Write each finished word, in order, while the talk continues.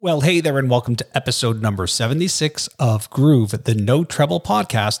Well, hey there, and welcome to episode number 76 of Groove, the No Treble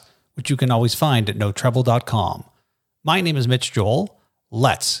podcast, which you can always find at notreble.com. My name is Mitch Joel.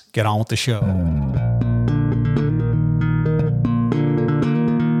 Let's get on with the show.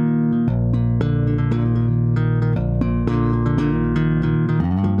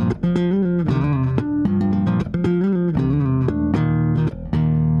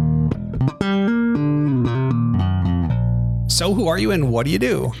 So who are you and what do you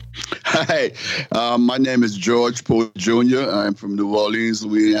do? Hi, my name is George Poe Jr. I'm from New Orleans,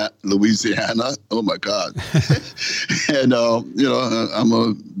 Louisiana. Oh my God! And I'm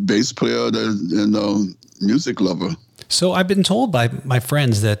a bass player and music lover. So I've been told by my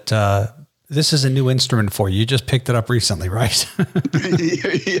friends that this is a new instrument for you. You just picked it up recently, right?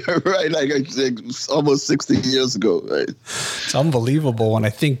 Yeah, right. Like I said, almost 60 years ago, right? It's unbelievable when I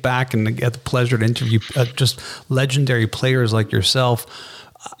think back and get the pleasure to interview just legendary players like yourself.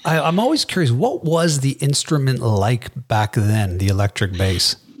 I'm always curious, what was the instrument like back then, the electric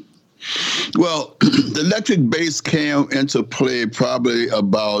bass? Well, the electric bass came into play probably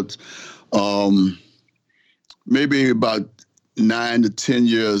about maybe about 9 to 10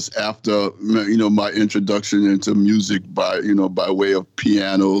 years after my introduction into music by way of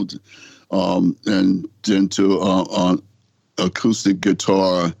piano and then to acoustic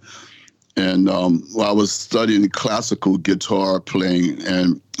guitar. And I was studying classical guitar playing,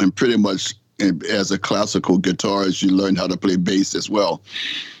 and pretty much as a classical guitarist, you learn how to play bass as well.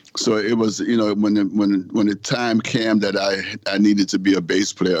 So it was, when the time came that I needed to be a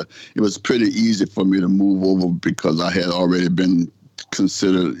bass player, it was pretty easy for me to move over because I had already been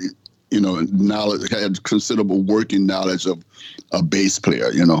considered, had considerable working knowledge of a bass player,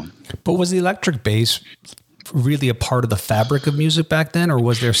 But was the electric bass really a part of the fabric of music back then, or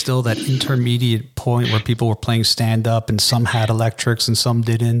was there still that intermediate point where people were playing stand-up and some had electrics and some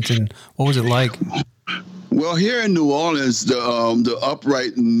didn't? And what was it like? Well, here in New Orleans, the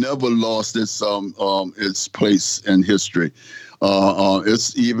upright never lost its place in history.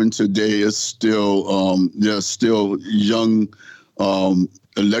 It's even today. It's still there's still young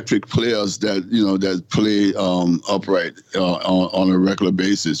electric players that play upright on a regular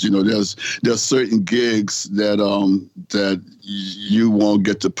basis. There's certain gigs that you won't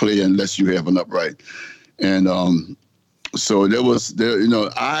get to play unless you have an upright, and so I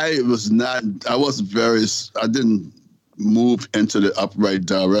didn't move into the upright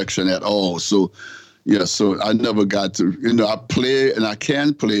direction at all. So I never got to, I play and I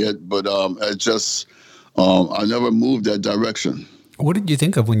can play it, but I never moved that direction. What did you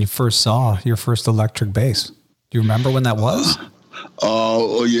think of when you first saw your first electric bass? Do you remember when that was? When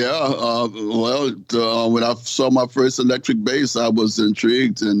I saw my first electric bass, I was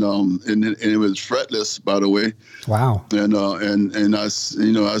intrigued, and it was fretless, by the way. Wow. And I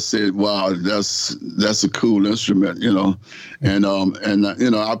said, wow, that's a cool instrument, and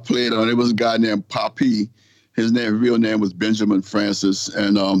I played on. It was a guy named Papi. His real name was Benjamin Francis,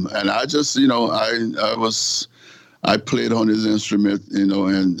 and I just, I played on his instrument,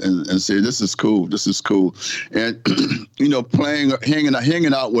 and said, this is cool. And,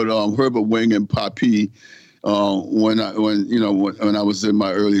 hanging out with Herbert Wing and Papi when I was in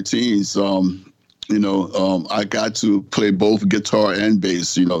my early teens, I got to play both guitar and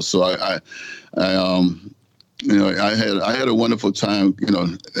bass, so I had a wonderful time,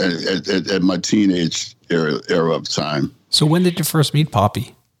 at my teenage era of time. So when did you first meet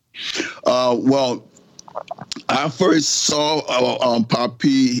Papi? Well, I first saw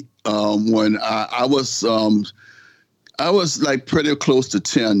Papi when I was like pretty close to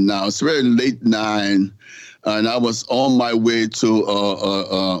 10 now. It's very late 9, and I was on my way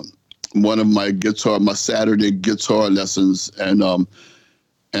to one of my Saturday guitar lessons, and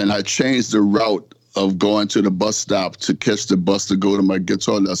I changed the route of going to the bus stop to catch the bus to go to my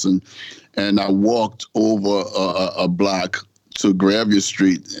guitar lesson, and I walked over a block to Gravier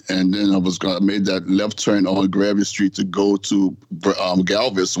Street, and then I made that left turn on Gravier Street to go to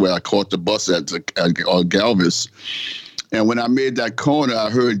Galvez, where I caught the bus at Galvez. And when I made that corner, I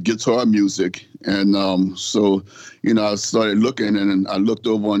heard guitar music, and I started looking, and I looked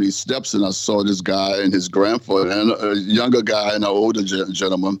over on these steps, and I saw this guy and his grandfather, and a younger guy and an older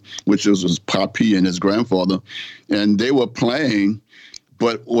gentleman, which was Papi and his grandfather, and they were playing.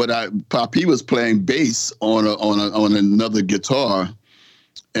 But Papi was playing bass on another guitar,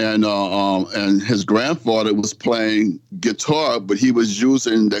 and his grandfather was playing guitar, but he was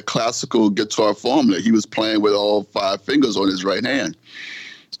using the classical guitar formula. He was playing with all 5 fingers on his right hand,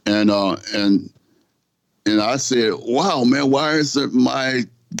 and I said, "Wow, man, why is my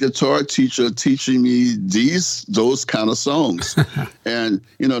guitar teacher teaching me those kind of songs. And,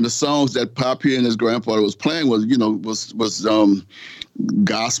 the songs that Papi and his grandfather was playing was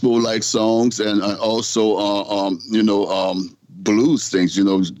gospel like songs, and also, blues things,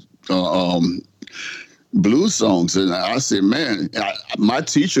 blues songs. And I said, man, my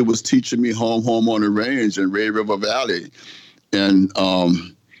teacher was teaching me Home on the Range and Red River Valley. And I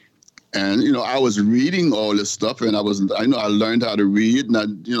was reading all this stuff, and I learned how to read,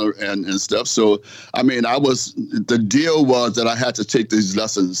 and stuff. So, the deal was that I had to take these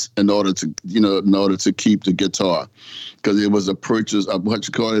lessons in order to keep the guitar, because it was a purchase, a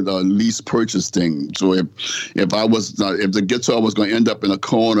lease purchase thing. So if the guitar was going to end up in a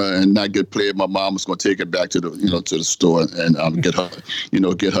corner and not get played, my mom was going to take it back to the store and get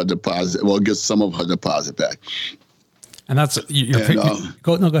her deposit, well, get some of her deposit back. And that's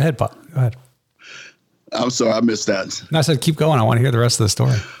go ahead, Pop. Go ahead. I'm sorry, I missed that. No, I said keep going. I want to hear the rest of the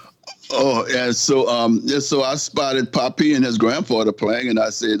story. Oh, and so so I spotted Papi and his grandfather playing, and I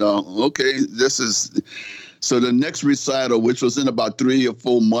said, okay, this is. So the next recital, which was in about 3 or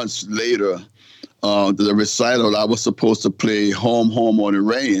 4 months later, the recital, I was supposed to play Home on the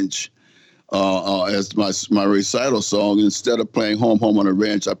Range as my recital song. Instead of playing Home on the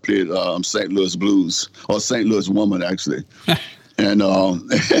Range, I played St. Louis Blues, or St. Louis Woman, actually. And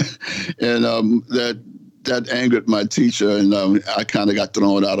that angered my teacher, and I kind of got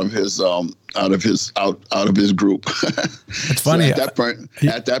thrown out of his group. It's funny. So at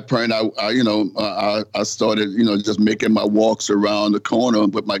that point, I started, just making my walks around the corner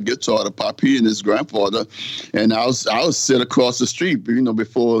with my guitar to Papi and his grandfather, and I was sit across the street,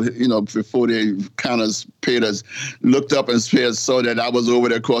 before they kind of looked up and saw that I was over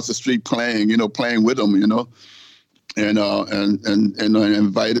there across the street playing with them, and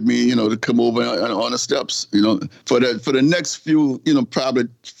invited me, to come over on the steps, for the next few, probably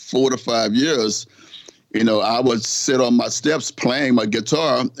 4 to 5 years, I would sit on my steps playing my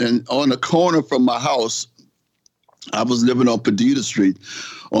guitar, and on the corner from my house, I was living on Perdita Street.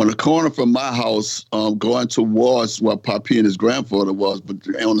 On the corner from my house, going towards where Papi and his grandfather was, but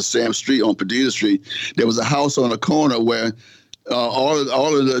on the same street, on Perdita Street, there was a house on the corner where all of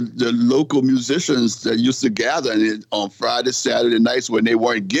the local musicians that used to gather in it on Friday, Saturday nights when they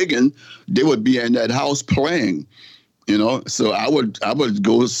weren't gigging, they would be in that house playing. So I would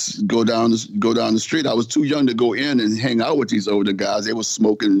go down the street. I was too young to go in and hang out with these older guys. They were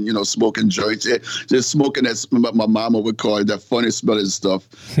smoking joints. They're smoking that my mama would call it, that funny smelling stuff,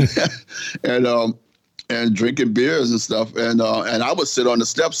 and drinking beers and stuff. And I would sit on the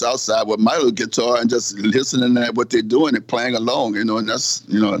steps outside with my little guitar and just listening to what they're doing and playing along, and that's,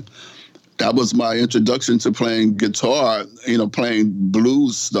 that was my introduction to playing guitar, playing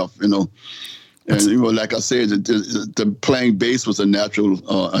blues stuff, And like I said, the playing bass was a natural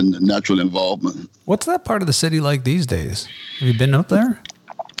involvement. What's that part of the city like these days? Have you been up there?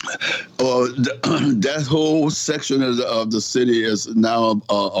 That whole section of the city is now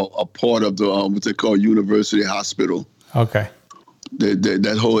a part of the what they call University Hospital. Okay.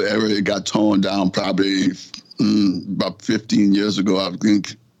 That whole area got torn down probably about 15 years ago, I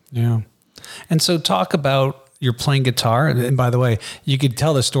think. Yeah. And so talk about you're playing guitar. And by the way, you could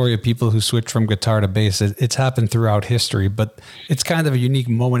tell the story of people who switch from guitar to bass. It's happened throughout history, but it's kind of a unique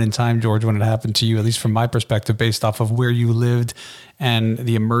moment in time, George, when it happened to you, at least from my perspective, based off of where you lived and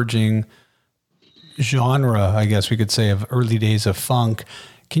the emerging genre, I guess we could say, of early days of funk.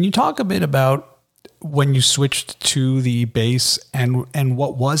 Can you talk a bit about when you switched to the bass and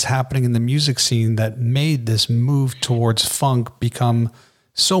what was happening in the music scene that made this move towards funk become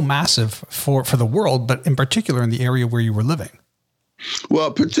so massive for the world, but in particular in the area where you were living? Well,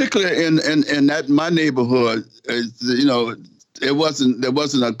 particularly in that my neighborhood, there wasn't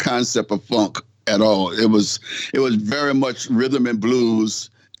a concept of funk at all. It was very much rhythm and blues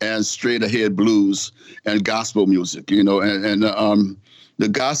and straight ahead blues and gospel music, and the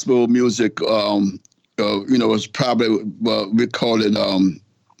gospel music, was probably, we call it,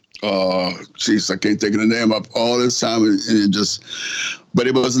 I can't think of the name of all this time, and but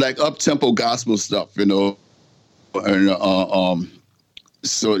it was like up-tempo gospel stuff, and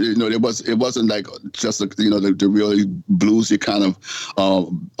so it wasn't like just the really bluesy kind of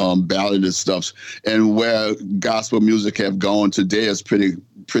ballad stuff. And where gospel music have gone today is pretty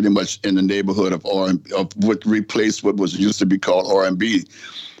much in the neighborhood of what replaced what was used to be called R&B.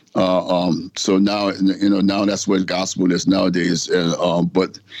 So now now that's what gospel is nowadays.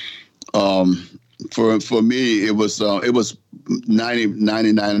 But for me, it was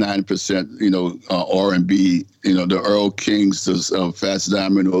 99% R&B. The Earl Kings, the Fats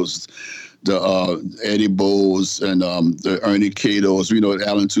Dominoes, Eddie Bowes and the Ernie Catos. You know,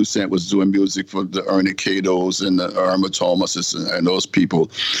 Alan Toussaint was doing music for the Ernie Catos and the Irma Thomases and those people.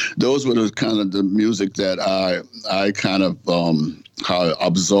 Those were the kind of the music that I kind of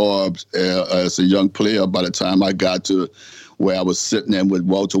absorbed as a young player. By the time I got to where I was sitting in with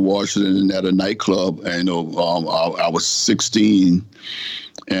Walter Washington at a nightclub, and I was 16,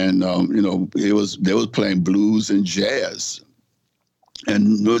 and they was playing blues and jazz.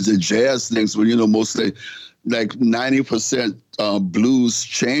 And those the jazz things were, mostly like 90% blues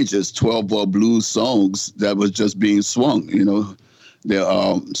changes, 12-bar blues songs that was just being swung,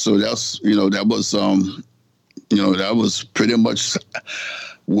 So that's, that was pretty much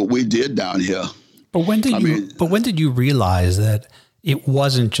what we did down here. But when did you realize that it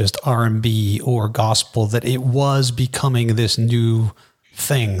wasn't just R&B or gospel, that it was becoming this new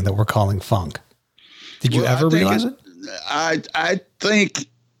thing that we're calling funk? Did you ever realize it? I think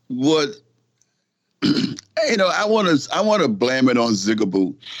what I want to blame it on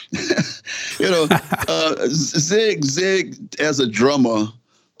Zigaboo. Zig as a drummer,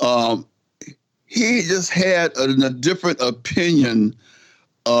 he just had a different opinion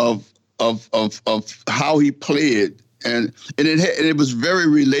of how he played, and it was very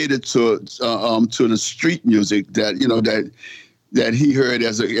related to the street music that he heard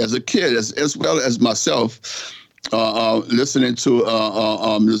as a kid, as well as myself. Listening to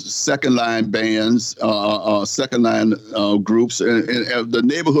second line bands, second line groups, and the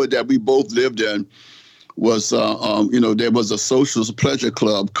neighborhood that we both lived in was, there was a social pleasure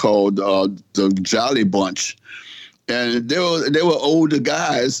club called the Jolly Bunch, and they were older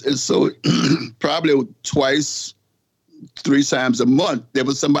guys, and so probably twice, 3 times a month there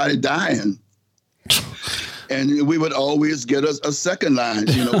was somebody dying. And we would always get a second line,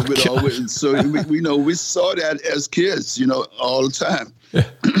 we would always. So we saw that as kids, all the time. Yeah.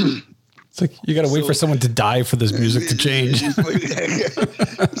 It's like you got to wait for someone to die for this music to change. To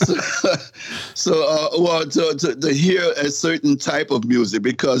hear a certain type of music,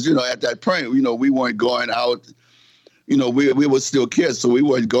 because at that point, we weren't going out. We were still kids, so we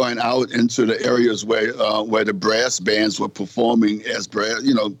weren't going out into the areas where the brass bands were performing as brass,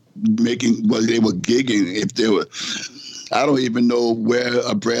 they were gigging. If they were, I don't even know where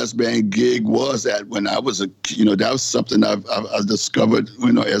a brass band gig was at when I was that was something I discovered,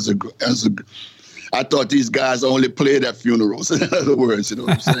 I thought these guys only played at funerals. In other words, you know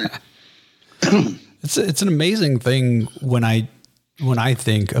what I'm saying? It's an amazing thing when I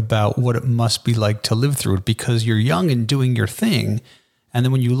think about what it must be like to live through it, because you're young and doing your thing. And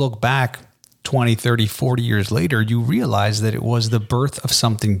then when you look back 20, 30, 40 years later, you realize that it was the birth of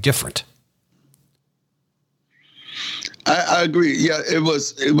something different. I agree. Yeah, it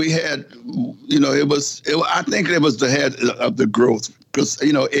was. We had, I think it was the head of the growth, because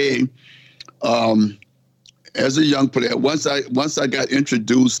as a young player, once I got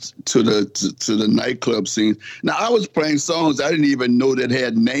introduced to the nightclub scene. Now I was playing songs I didn't even know that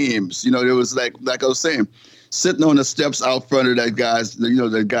had names. It was like I was saying, sitting on the steps out front of that guy's,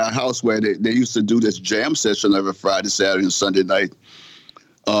 the guy house where they used to do this jam session every Friday, Saturday, and Sunday night.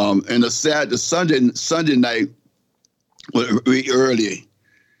 And the Sunday night was really early,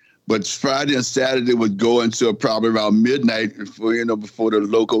 but Friday and Saturday would go until probably around midnight before the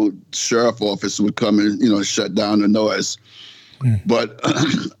local sheriff office would come and shut down the noise. But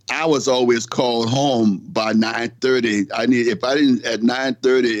I was always called home by 9:30.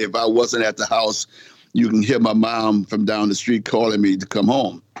 If I wasn't at the house, you can hear my mom from down the street calling me to come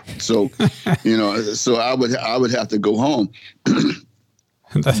home. So, so I would have to go home.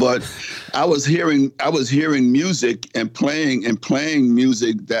 But I was hearing music and playing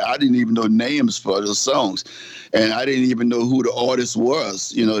music that I didn't even know names for the songs, and I didn't even know who the artist was.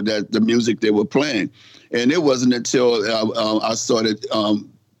 That the music they were playing, and it wasn't until I started.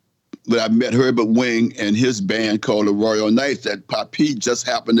 But I met Herbert Wing and his band called the Royal Knights. That Papi just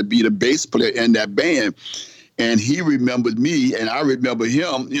happened to be the bass player in that band, and he remembered me, and I remember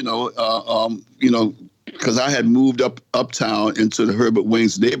him. Because I had moved uptown into the Herbert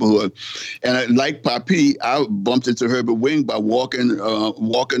Wing's neighborhood, and like Papi, I bumped into Herbert Wing by walking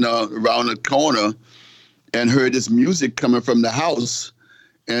around the corner, and heard this music coming from the house,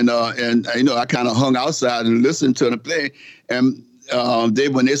 and I kind of hung outside and listened to them play, and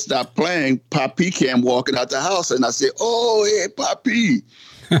when they stopped playing, Papi came walking out the house, and I said, "Oh, hey, Papi."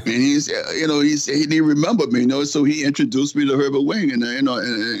 And he said, he didn't remember me, so he introduced me to Herbert Wing, and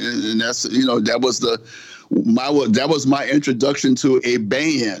that's, that was my introduction to a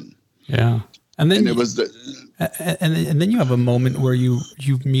band. Yeah. And then it was and then you have a moment where you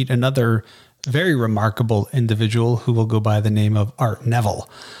meet another very remarkable individual who will go by the name of Art Neville.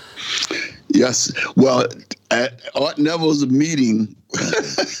 Yes. Well, at Art Neville's meeting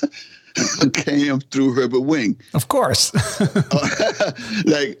came through Herbert Wing. Of course.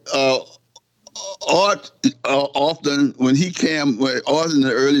 Art often when he came, Art in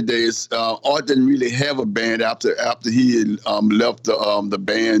the early days, Art didn't really have a band after he had left the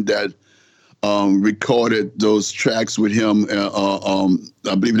band that recorded those tracks with him.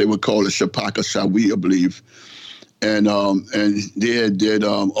 I believe they were called the Chapaka Shawi, I believe. And they did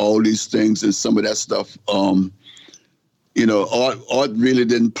all these things and some of that stuff. Art really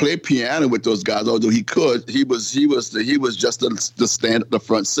didn't play piano with those guys, although he could. He was just the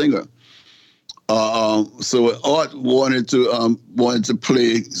front singer. So Art wanted to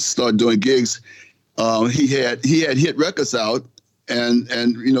play, start doing gigs. He had hit records out, and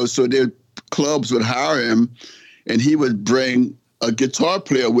so their clubs would hire him, and he would bring a guitar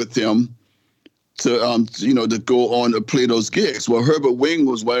player with him to go on to play those gigs. Well, Herbert Wing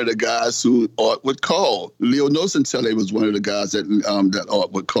was one of the guys who Art would call. Leo Nocentelli was one of the guys that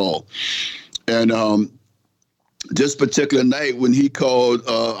Art would call. And this particular night when he called,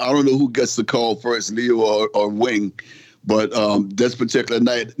 I don't know who gets the call first, Leo or Wing, but this particular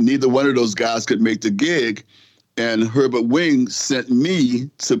night, neither one of those guys could make the gig. And Herbert Wing sent me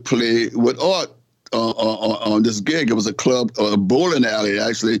to play with Art on this gig. It was a club, a bowling alley,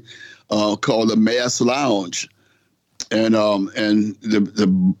 actually, called the Mass Lounge, and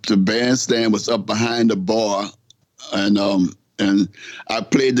the bandstand was up behind the bar, and I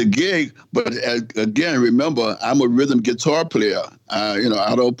played the gig. But again, remember, I'm a rhythm guitar player.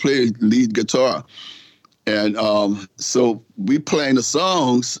 I don't play lead guitar, and so we playing the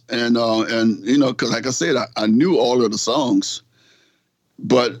songs, and because like I said, I knew all of the songs.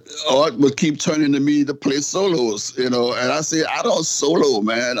 But Art would keep turning to me to play solos, and I said, I don't solo,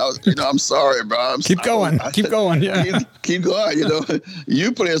 man. I'm sorry, bro. Keep going, yeah. Keep going,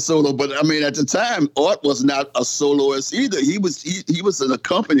 You play a solo, but I mean, at the time, Art was not a soloist either. He was an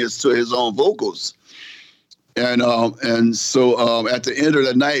accompanist to his own vocals, and so at the end of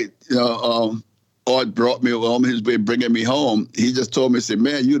the night, Art brought me on his way, bringing me home. He just told me, he said,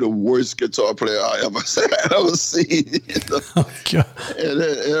 "Man, you're the worst guitar player I ever seen." Oh, God. And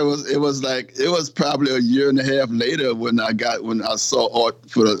it was probably a year and a half later when I saw Art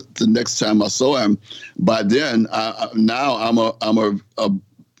for the next time I saw him. By then, I'm a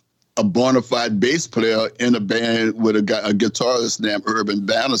bona fide bass player in a band with a guitarist named Urban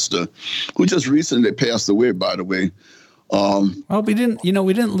Bannister, who just recently passed away, by the way. Well, we didn't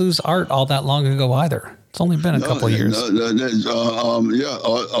lose Art all that long ago either. It's only been a couple of years.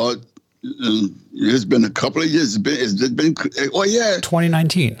 It's been a couple of years. It's been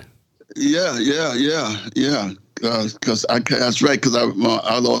 2019. Yeah. Because that's right. Because I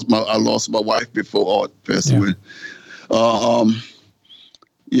lost my wife before Art passed away.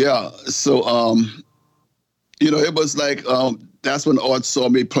 So it was like. That's when Art saw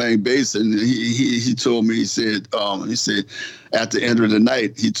me playing bass, and he told me, he said at the end of the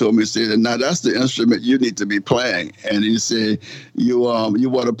night, he told me, he said, now that's the instrument you need to be playing. And he said, you want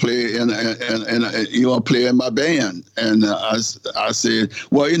to play you want to play in my band. And I said,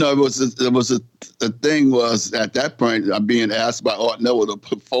 well, the thing was at that point, I'm being asked by Art Neville to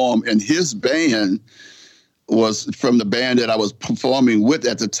perform in his band. Was from the band that I was performing with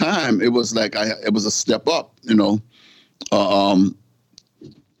at the time. It was like it was a step up, but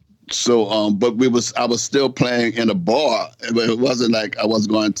I was still playing in a bar. It wasn't like I was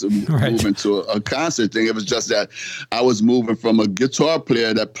going to move into a concert thing. It was just that I was moving from a guitar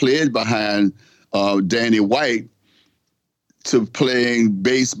player that played behind Danny White to playing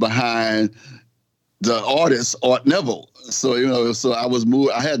bass behind the artist Art Neville. So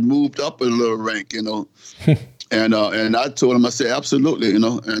I had moved up a little rank, And I told him, I said, absolutely,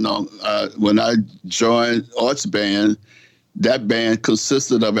 when I joined Art's band, that band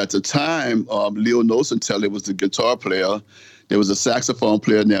consisted of, at the time, Leo Nocentelli was the guitar player. There was a saxophone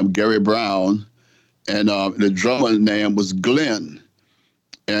player named Gary Brown, and the drummer name was Glenn.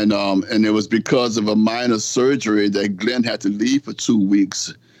 And it was because of a minor surgery that Glenn had to leave for 2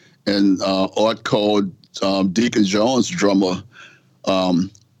 weeks. And Art called Deacon Jones' drummer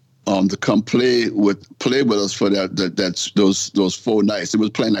to come play with us for those 4 nights. It was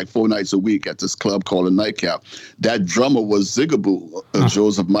playing like 4 nights a week at this club called the Nightcap. That drummer was Zigaboo,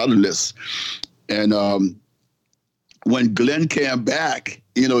 Joseph Modelis. And when Glenn came back,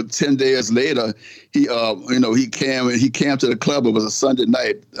 10 days later, he came to the club. It was a Sunday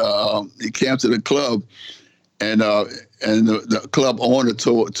night. He came to the club, and the club owner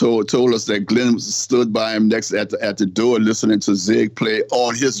told us that Glenn stood by him next at the door listening to Zig play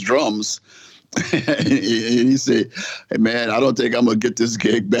on his drums And he said, "Hey man, I don't think I'm gonna get this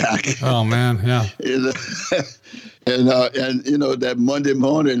gig back." Oh man, yeah. And you know, that Monday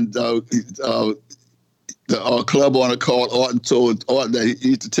morning, the club owner called Orton, told Orton that he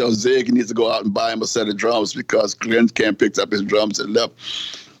needs to tell Zig he needs to go out and buy him a set of drums because Glenn Camp picked up his drums and left.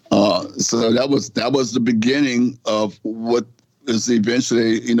 So that was the beginning of what is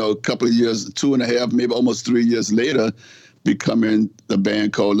eventually, you know, a couple of years, 2.5, maybe almost 3 years later, becoming the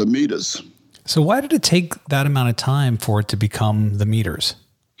band called the Meters. So why did it take that amount of time for it to become the Meters?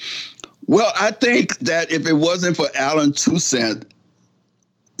 Well, I think that if it wasn't for Alan Toussaint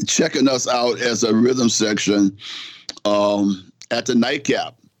checking us out as a rhythm section at the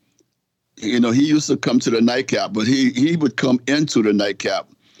Nightcap, you know, he used to come to the Nightcap, but he would come into the Nightcap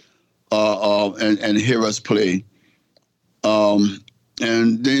and hear us play.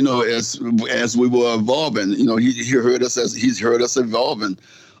 And you know, as we were evolving, you know, he's heard us evolving.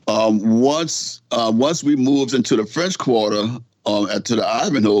 Once we moved into the French Quarter to the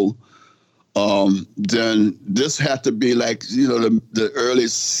Ivanhoe, then this had to be like, you know, the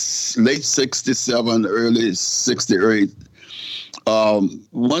late '67, early '68.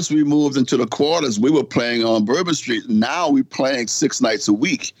 Once we moved into the quarters, we were playing on Bourbon Street. Now we're playing 6 nights a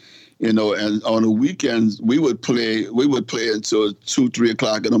week, you know, and on the weekends we would play until 2, 3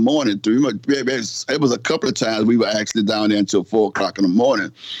 o'clock in the morning. It was a couple of times we were actually down there until 4 o'clock in the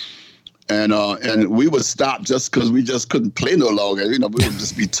morning. And we would stop just because we just couldn't play no longer. You know, we would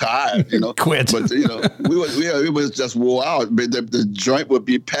just be tired. You know, quit. But you know, we would just wore out. But the joint would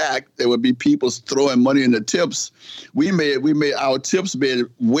be packed. There would be people throwing money in the tips. Our tips made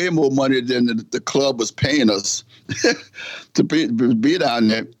way more money than the club was paying us to be down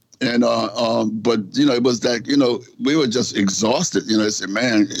there. And but you know, it was that, you know, we were just exhausted. You know, I said,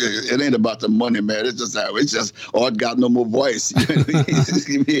 man, it ain't about the money, man. It's just Art got no more voice.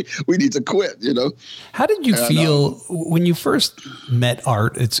 We need to quit. You know. How did you feel when you first met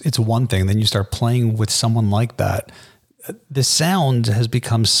Art? It's one thing. Then you start playing with someone like that. The sound has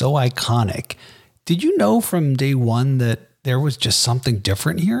become so iconic. Did you know from day one that there was just something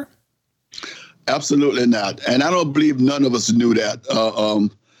different here? Absolutely not. And I don't believe none of us knew that.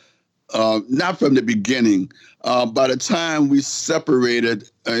 Not from the beginning. By the time we separated,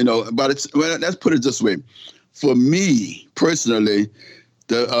 you know, let's put it this way. For me personally,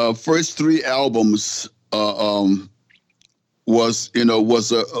 the first 3 albums was a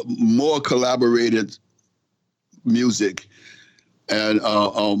more collaborated music and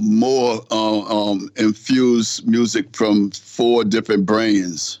more infused music from 4 different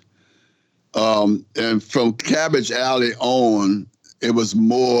brains. And from Cabbage Alley on, it was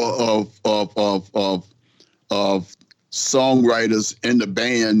more of songwriters in the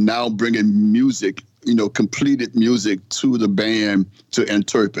band now bringing music, you know, completed music to the band to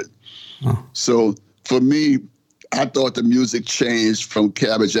interpret. Oh. So for me, I thought the music changed from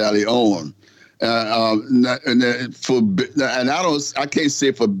Cabbage Alley on. I can't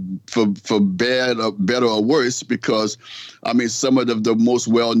say for bad or better or worse, because I mean, some of the most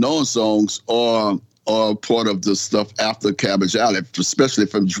well-known songs are part of the stuff after Cabbage Alley, especially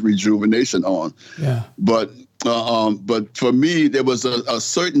from Rejuvenation on. Yeah. But for me, there was a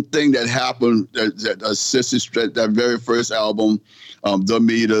certain thing that happened that Sissy Stretch, that very first album, The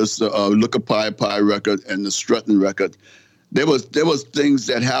Meters, the Look a Pie record, and the Strutting record. There was things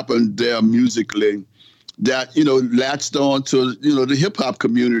that happened there musically that, you know, latched on to, you know, the hip hop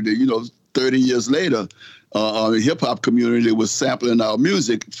community. You know, 30 years later. The hip hop community was sampling our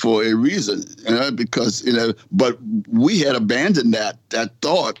music for a reason, because, you know, but we had abandoned that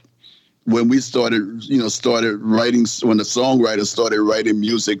thought when we started writing, when the songwriters started writing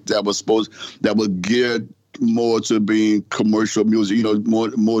music that was geared more to being commercial music, you know, more.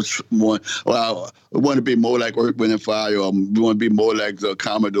 Well, we want to be more like Earth, Wind and Fire, or we want to be more like the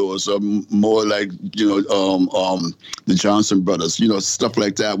Commodores, or more like, you know, the Johnson Brothers, you know, stuff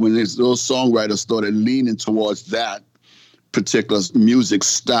like that. When those songwriters started leaning towards that particular music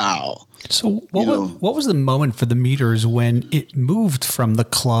style. So what was the moment for the Meters when it moved from the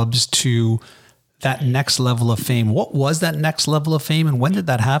clubs to that next level of fame? What was that next level of fame, and when did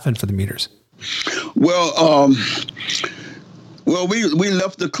that happen for the Meters? Well, we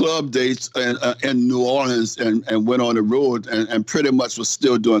left the club dates in New Orleans and went on the road and pretty much was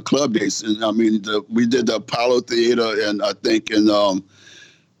still doing club dates. And I mean, we did the Apollo Theater, and I think it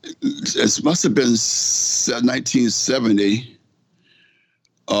must have been 1970.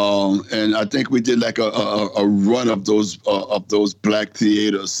 And I think we did like a run of those black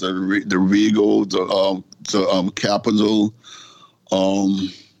theaters, the Regal, the Capitol.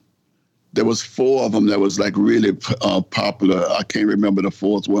 There was 4 of them that was like really popular. I can't remember the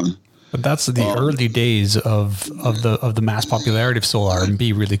 4th one. But that's the early days of the mass popularity of soul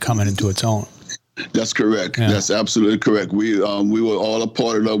R&B really coming into its own. That's correct. Yeah. That's absolutely correct. We were all a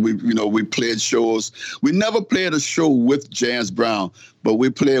part of it. We played shows. We never played a show with James Brown, but we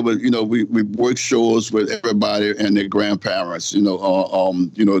played with, we worked shows with everybody and their grandparents. The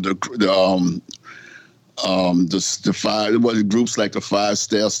groups like the Five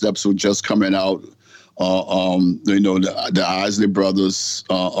Steps were just coming out. The Isley Brothers.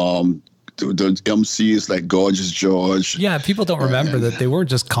 The MCs like Gorgeous George. Yeah, people don't remember that they weren't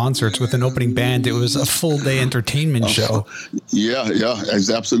just concerts with an opening band. It was a full day entertainment show. Yeah,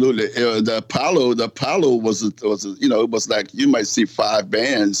 absolutely. The Apollo was it was like you might see 5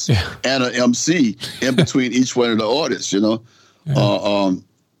 bands and an MC in between each one of the artists.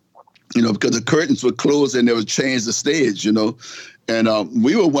 Because the curtains would close and they would change the stage. And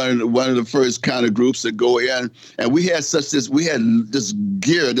we were one of the first kind of groups to go in, and we had this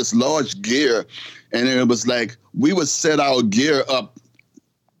gear, this large gear, and it was like we would set our gear up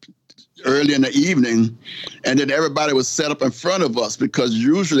early in the evening, and then everybody would set up in front of us, because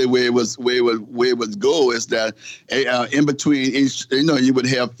usually where it would go is that in between each, you would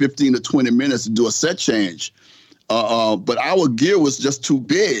have 15 to 20 minutes to do a set change. But our gear was just too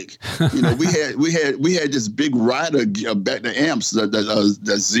big. We had this big rider back, the amps that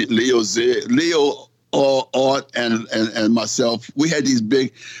Leo, Art and myself. We had these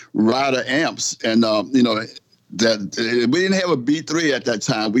big rider amps, and that we didn't have a B3 at that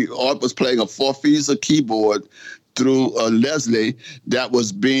time. Art was playing a 4-piecer keyboard through a Leslie that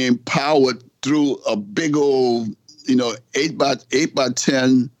was being powered through a big old 8 by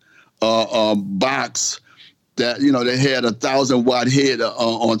 10 box. That they had 1,000-watt head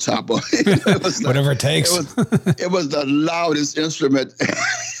on top of it. It was whatever it takes. It was the loudest instrument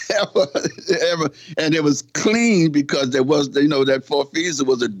ever, and it was clean because there was that 4-piecer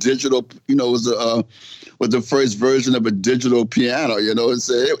was a digital. Was the first version of a digital piano.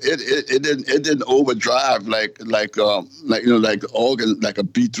 So it didn't overdrive like organ, like a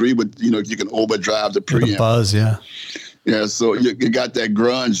B3 would. You can overdrive the preamp. The buzz, yeah. Yeah, so you got that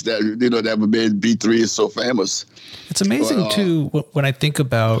grunge that that made B3 so famous. It's amazing too when I think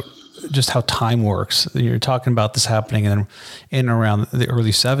about just how time works. You're talking about this happening in and around the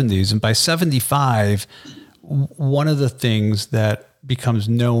early 70s, and by 75, one of the things that becomes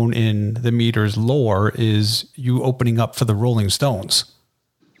known in the Meters lore is you opening up for the Rolling Stones.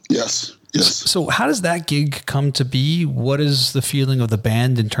 Yes. Yes. So how does that gig come to be? What is the feeling of the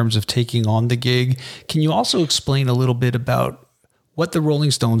band in terms of taking on the gig? Can you also explain a little bit about what the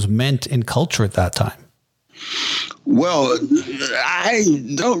Rolling Stones meant in culture at that time? Well, I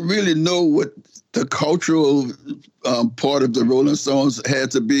don't really know what the cultural part of the Rolling Stones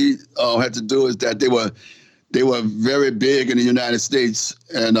had to do is that they were very big in the United States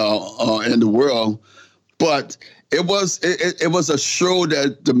and in the world, but it was a show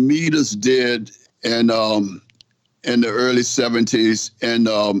that the Meters did in the early 70s in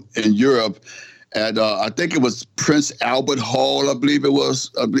Europe, and I think it was Prince Albert Hall. I believe it was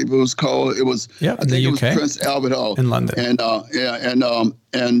called. It was. Yeah, I think it was Prince Albert Hall in London.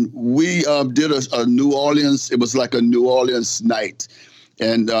 And we did a New Orleans. It was like a New Orleans night,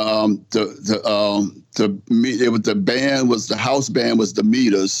 and the house band was the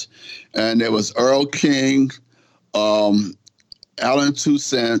Meters, and there was Earl King, Alan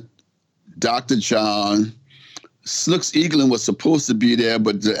Toussaint, Dr. John. Snooks Eaglin was supposed to be there,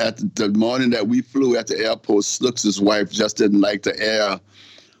 but at the morning that we flew at the airport, Snooks' wife just didn't like the air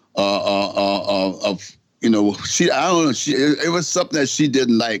it was something that she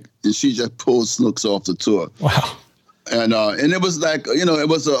didn't like, and she just pulled Snooks off the tour. Wow. And it was like, it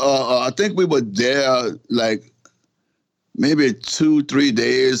was I think we were there like maybe 2-3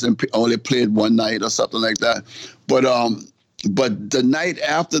 days and only played one night or something like that. But the night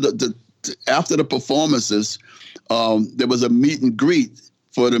after the performances, there was a meet and greet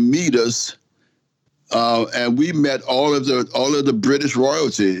for the Meters, and we met all of the British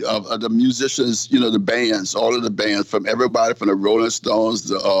royalty of the musicians, the bands, all of the bands, from everybody from the Rolling Stones,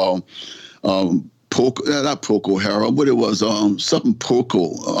 the not Procol Harum, what it was, something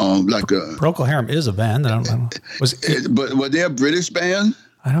Procol, like a Procol Harum is a band. I don't know. But were they a British band?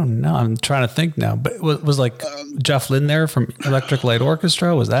 I don't know. I'm trying to think now. But was like Jeff Lynne there from Electric Light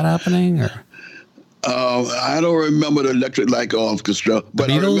Orchestra? Was that happening? Or I don't remember the Electric Light Orchestra,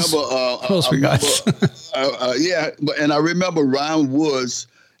 but I remember. Who else we got? And I remember Ron Woods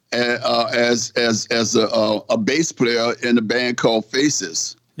as a bass player in a band called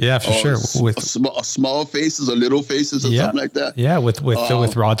Faces. Yeah, for sure. With small faces or little faces or something like that. Yeah, with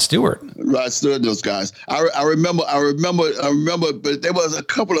Rod Stewart. Rod Stewart, those guys. I remember, but there was a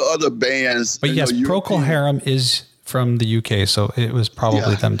couple of other bands. But yes, Procol Harum is from the UK, so it was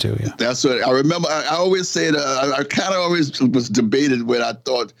probably them too. Yeah, that's what I remember. I always say that I kind of always was debated when I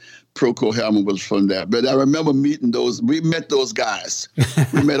thought Procol Harum was from that, but I remember meeting those. We met those guys.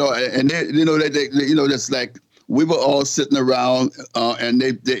 We met all, and they, that's like we were all sitting around, and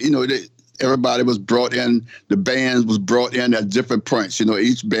everybody was brought in. The band was brought in at different points.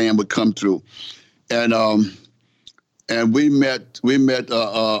 Each band would come through, and we met.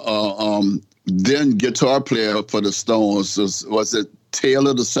 Then guitar player for the Stones was it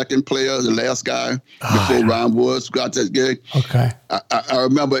Taylor, the second player, the last guy before Ron Woods got that gig. Okay, I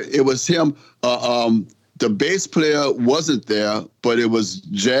remember it was him. The bass player wasn't there, but it was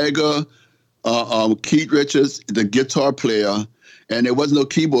Jagger, Keith Richards, the guitar player, and there was no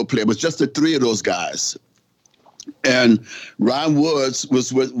keyboard player. It was just the three of those guys. And Ron Woods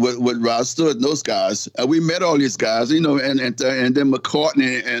was with Rod Stewart and those guys. We met all these guys, and then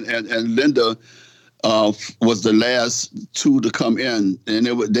McCartney and Linda was the last two to come in, and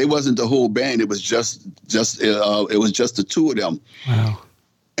they wasn't the whole band. It was just the two of them. Wow.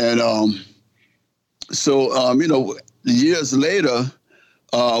 And years later,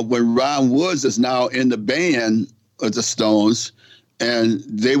 when Ron Woods is now in the band of the Stones. And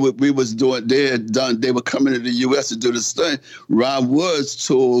they were coming to the U.S. to do this thing. Ron Woods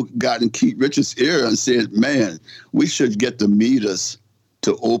got in Keith Richards' ear and said, "Man, we should get the Meters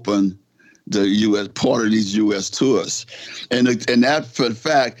to open the U.S. part of these U.S. tours." And that, for the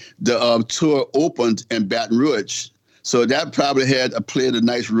fact, the tour opened in Baton Rouge. So that probably played a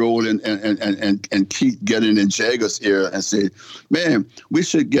nice role in Keith getting in Jagger's ear and say, "Man, we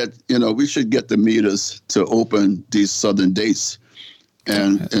should get the Meters to open these Southern dates."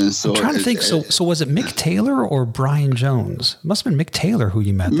 And so I'm trying to think. So was it Mick Taylor or Brian Jones? It must have been Mick Taylor who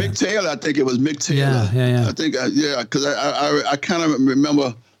you met. Mick Taylor, I think it was Mick Taylor. Yeah. I think, because I kind of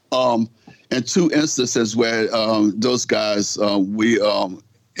remember in two instances where those guys we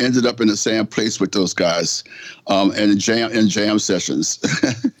ended up in the same place with those guys in jam sessions.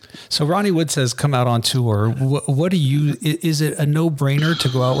 So Ronnie Wood says, "Come out on tour." What do you? Is it a no-brainer to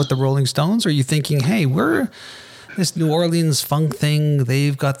go out with the Rolling Stones? Or are you thinking, hey, we're this New Orleans funk thing,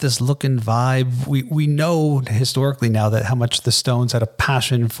 they've got this look and vibe. We know historically now that how much the Stones had a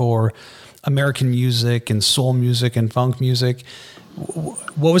passion for American music and soul music and funk music.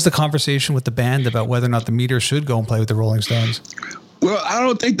 What was the conversation with the band about whether or not the Meters should go and play with the Rolling Stones? Well, I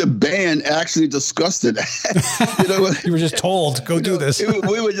don't think the band actually discussed it. You were just told, go do this.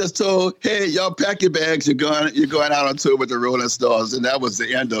 We were just told, hey, y'all pack your bags. You're going out on tour with the Rolling Stones, and that was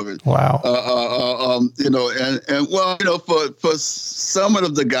the end of it. Wow. For some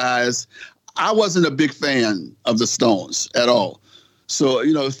of the guys, I wasn't a big fan of the Stones at all. So,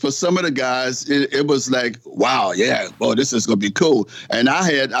 for some of the guys, it was like, wow, yeah, well, this is gonna be cool. And I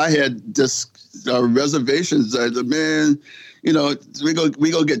had this reservations that, man, we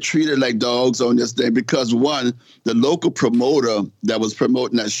gonna get treated like dogs on this thing because one, the local promoter that was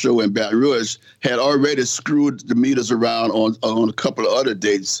promoting that show in Baton Rouge had already screwed the Meters around on a couple of other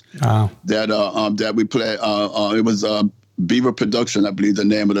dates. Wow. That we played. It was Beaver Production, I believe the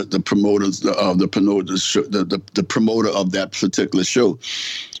name of the promoters, the promoter of that particular show.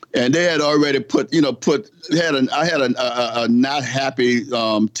 And they had already I had a not happy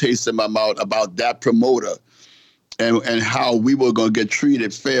taste in my mouth about that promoter. And how we were going to get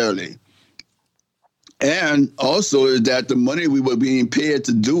treated fairly. And also that the money we were being paid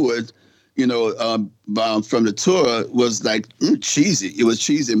to do it, from the tour was like cheesy. It was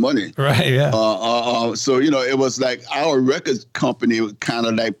cheesy money. Right, yeah. So, it was like our record company kind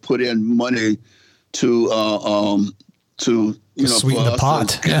of like put in money to sweeten the pot.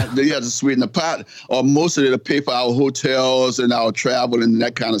 To sweeten the pot. Or most of it to pay for our hotels and our travel and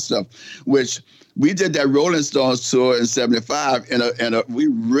that kind of stuff, which we did that Rolling Stones tour in '75, and we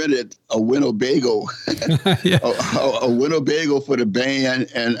rented a Winnebago, a Winnebago for the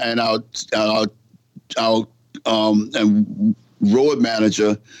band and our road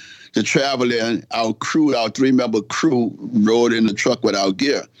manager to travel in. Our 3-member crew rode in the truck with our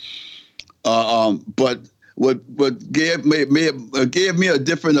gear. But what gave me a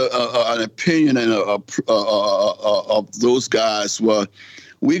different an opinion and of those guys were.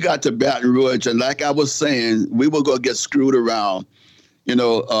 We got to Baton Rouge, and like I was saying, we were going to get screwed around.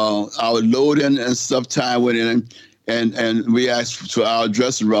 Our loading and stuff time went in, and we asked for our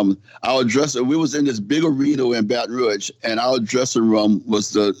dressing room. We was in this big arena in Baton Rouge, and our dressing room was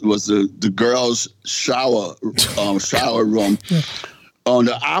the girls' shower room. on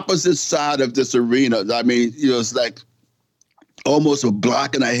the opposite side of this arena. I mean, it's like almost a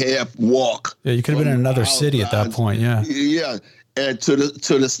block and a half walk. Yeah, you could have been in another city at that point. Yeah. Yeah, and to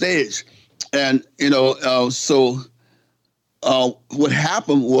the stage, and so what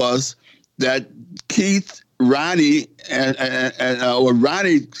happened was that Keith, Ronnie, and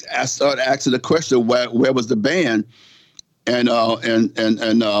Ronnie started asking the question, where was the band, and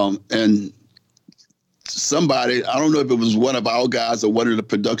somebody, I don't know if it was one of our guys or one of the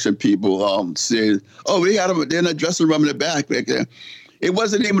production people, said, "Oh, we got them in the dressing room in the back there." It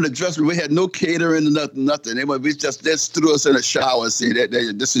wasn't even a dressing room. We had no catering and nothing. We just threw us in a shower and said,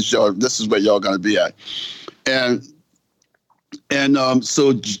 "This is where y'all gonna be at." And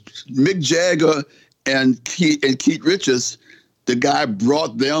so Mick Jagger and Keith Richards, the guy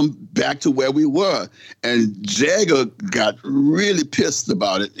brought them back to where we were, and Jagger got really pissed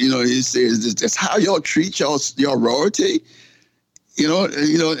about it. He says, "That's how y'all treat your royalty." And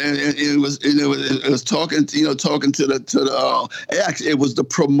it was talking to the actually it was the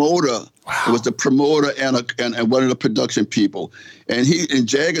promoter. Wow. It was the promoter and one of the production people, and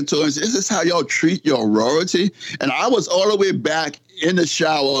Jagger told him, "Is this how y'all treat your royalty?" And I was all the way back in the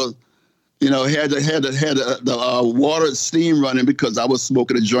shower. Had the water steam running because I was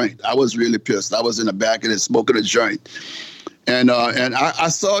smoking a joint. I was really pissed. I was in the back of it smoking a joint. And I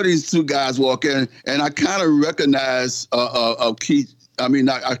saw these two guys walk in, and I kind of recognized Keith. I mean,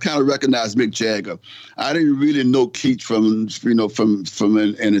 I kind of recognized Mick Jagger. I didn't really know Keith from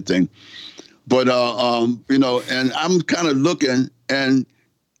anything. But, and I'm kind of looking, and,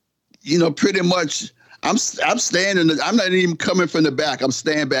 pretty much I'm standing, I'm not even coming from the back. I'm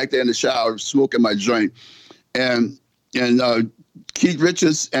standing back there in the shower smoking my joint. And Keith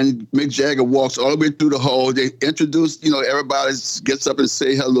Richards and Mick Jagger walks all the way through the hall. They introduce, everybody gets up and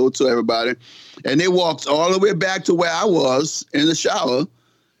say hello to everybody. And they walked all the way back to where I was in the shower.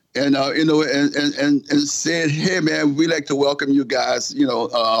 And, and said, "Hey, man, we'd like to welcome you guys. We're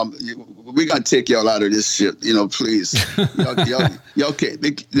going to take y'all out of this shit, please.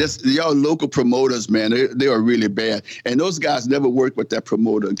 Y'all local promoters, man, they are really bad." And those guys never worked with that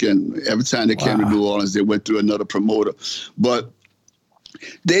promoter again. Every time they came to New Orleans, they went through another promoter. But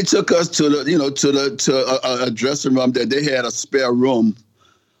they took us to a dressing room that they had a spare room.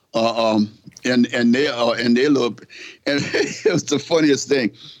 And they look, and it was the funniest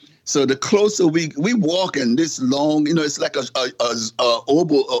thing. So the closer we walk in this long, it's like a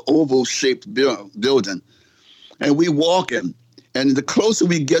oval shaped building, and we walk in, and the closer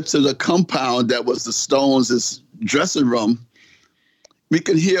we get to the compound that was the Stones' dressing room, we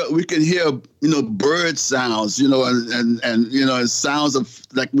can hear bird sounds, and sounds of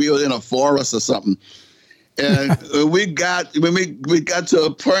like we were in a forest or something. And when we got to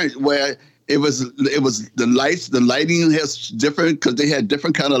a point where it was the lights, the lighting has different because they had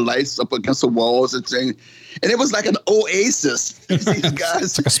different kind of lights up against the walls and things, and it was like an oasis. These guys,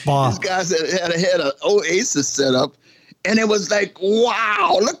 it's like a spa. These guys had an oasis set up, and it was like,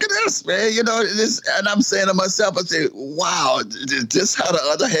 wow, look at this, man. And I'm saying to myself, I say, wow, is this how the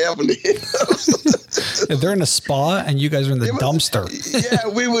other half lives? They're in a spa, and you guys are in the dumpster. Yeah,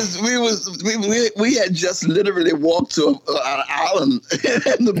 we had just literally walked to an island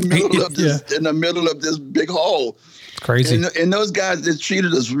in the middle of this big hall. Crazy. And those guys, they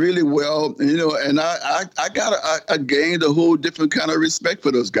treated us really well, and I gained a whole different kind of respect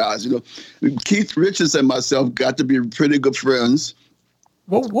for those guys. Keith Richards and myself got to be pretty good friends.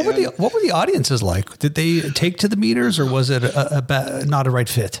 What were the audiences like? Did they take to the meters, or was it not a right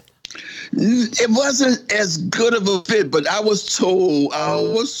fit? It wasn't as good of a fit, but I was told that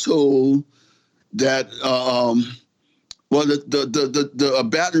the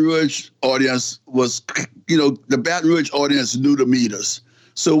Baton Rouge audience was, the Baton Rouge audience knew the meters,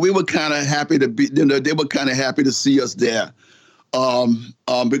 so we were kind of happy to be. They were kind of happy to see us there,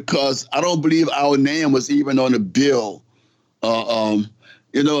 because I don't believe our name was even on the bill.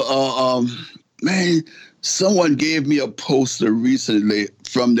 Man. Someone gave me a poster recently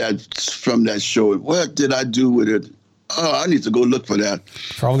from that show. What did I do with it? Oh, I need to go look for that.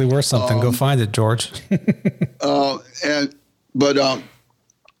 Probably worth something. Go find it, George. But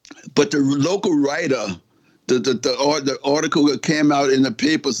the local writer, the article that came out in the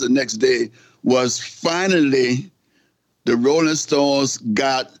papers the next day was finally the Rolling Stones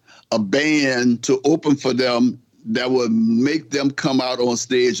got a band to open for them that would make them come out on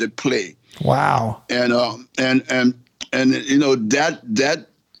stage and play. Wow. And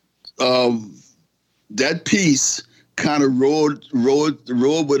that piece kind of rode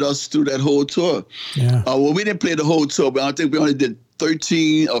with us through that whole tour. Yeah. Well, we didn't play the whole tour, but I think we only did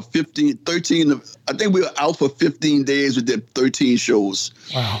 13 or 15, 13. I think we were out for 15 days. We did 13 shows.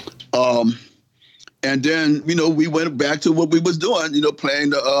 Wow. And then, we went back to what we was doing,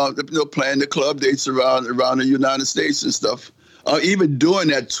 playing playing the club dates around the United States and stuff. Even during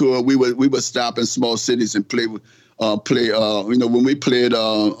that tour, we would stop in small cities and play. When we played,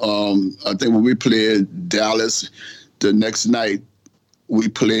 I think when we played Dallas, the next night we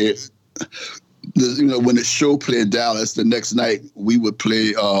played. When the show played Dallas, the next night we would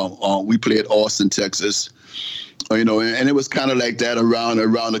play. We played Austin, Texas. And it was kind of like that around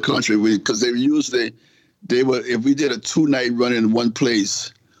the country because they would if we did a 2-night run in one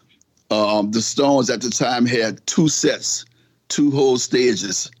place, the Stones at the time had 2 sets, 2 whole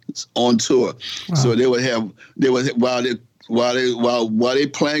stages on tour. Wow. So they would while they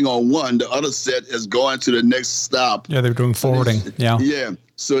playing on one, the other set is going to the next stop. Yeah, they're doing forwarding. Yeah.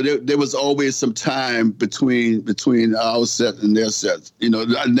 So there was always some time between our set and their set,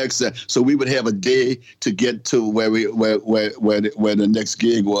 the next set. So we would have a day to get to where the next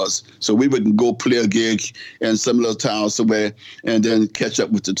gig was. So we would go play a gig in some little town somewhere and then catch up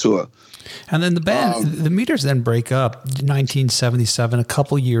with the tour. And then the band, the Meters then break up in 1977. A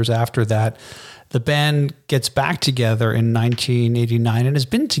couple years after that, the band gets back together in 1989 and has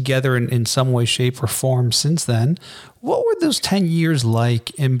been together in some way, shape, or form since then. What were those 10 years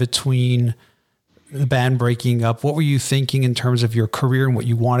like in between the band breaking up? What were you thinking in terms of your career and what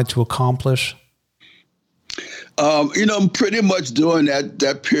you wanted to accomplish? Pretty much during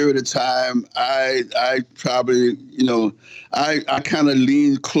that period of time, I probably, I kind of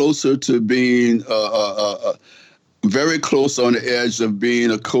leaned closer to being very close on the edge of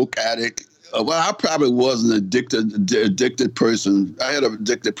being a coke addict. Well, I probably was an addicted person. I had an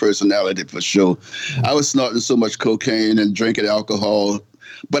addicted personality for sure. I was snorting so much cocaine and drinking alcohol.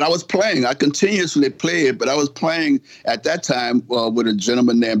 But I was playing. I continuously played, but I was playing at that time with a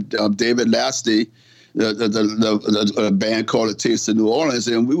gentleman named David Lasty, the band called A Taste of New Orleans,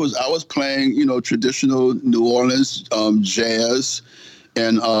 and I was playing, traditional New Orleans jazz,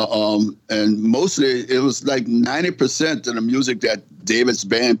 and mostly it was like 90% of the music that David's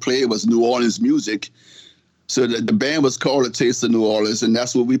band played was New Orleans music. So the band was called A Taste of New Orleans, and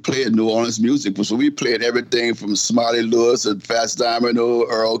that's what we played, New Orleans music. So we played everything from Smiley Lewis and Fats Domino,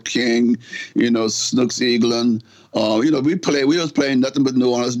 Earl King, Snooks Eaglin. We was playing nothing but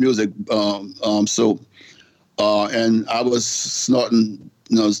New Orleans music. And I was snorting,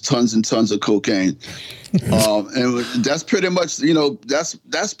 tons and tons of cocaine. And that's pretty much,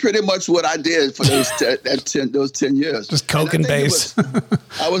 that's pretty much what I did for those 10 years. Just coke and bass.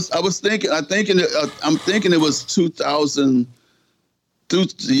 I'm thinking it was 2000, through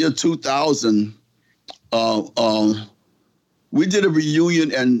the year 2000. We did a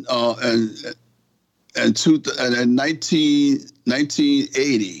reunion in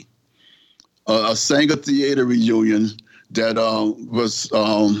 1980, a Sanger Theater reunion that was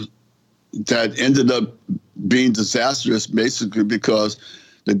that ended up being disastrous, basically because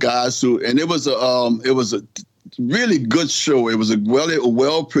the guys it was a really good show. It was a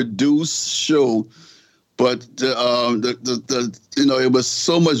well produced show, but it was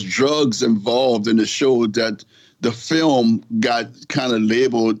so much drugs involved in the show that the film got kind of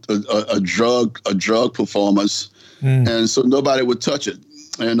labeled a drug performance, and so nobody would touch it.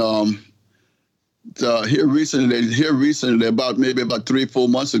 And here recently, about 3-4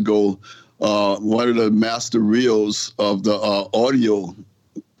 months ago, one of the master reels of the audio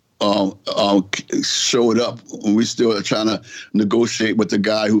showed up, and we still are trying to negotiate with the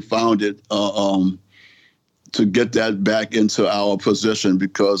guy who found it to get that back into our possession,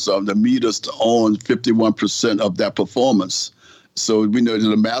 because the Meters own 51% of that performance. So we know that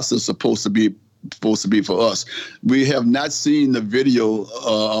the master's supposed to be for us. We have not seen the video.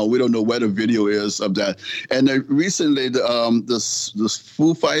 We don't know where the video is of that. And recently, the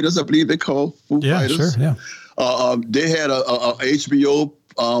Foo Fighters, I believe they call Foo Fighters. Yeah, sure, yeah. They had a HBO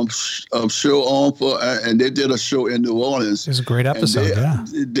show on and they did a show in New Orleans. It was a great episode.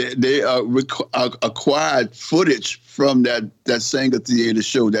 They acquired footage from that Sanger Theater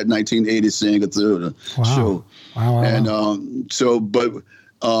show, that 1980 Sanger Theater show. Wow. And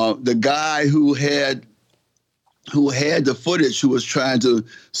the guy who had the footage, who was trying to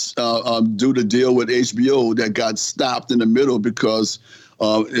do the deal with HBO, that got stopped in the middle because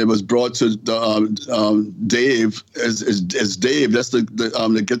it was brought to Dave as Dave. That's the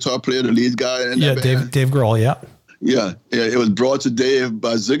guitar player, the lead guy. Dave Grohl. Yeah. Yeah, it was brought to Dave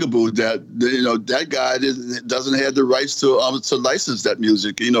by Zigaboo that that guy doesn't have the rights to license that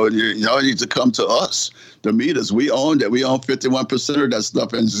music. Y'all need to come to us, the Meters. We own that. We own 51% of that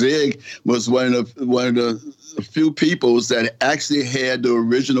stuff. And Zig was one of the few peoples that actually had the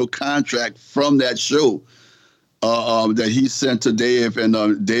original contract from that show that he sent to Dave, and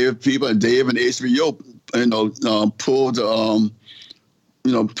Dave and HBO,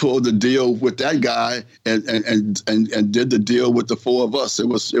 pulled the deal with that guy and did the deal with the four of us. It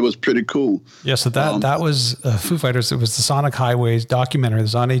was pretty cool. Yeah, so that was Foo Fighters. It was the Sonic Highways documentary. It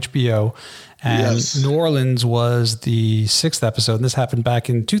was on HBO. And yes. New Orleans was the 6th episode. And this happened back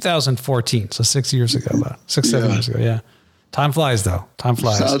in 2014. So 6 years ago, about 7 years ago. Yeah. Time flies, though. Time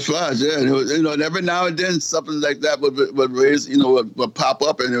flies. Time flies, yeah. And every now and then something like that would raise, would pop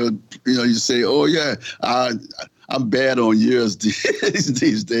up, and it would, you say, "Oh yeah, I'm bad on years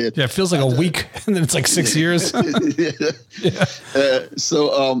these days." Yeah, it feels like a week, and then it's like 6 years. Yeah.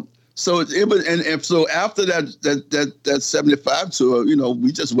 So it was, and so after that 75 tour,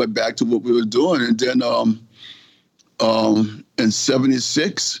 we just went back to what we were doing, and then in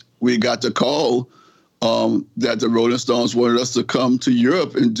 76 we got the call that the Rolling Stones wanted us to come to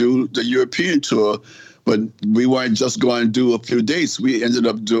Europe and do the European tour. But we weren't just going to do a few dates. We ended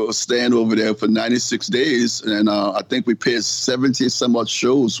up staying over there for 96 days. And I think we played 70 some odd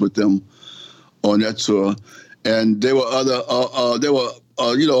shows with them on that tour. And there were a lot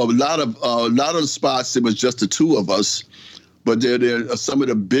of the spots, it was just the two of us. But there are some of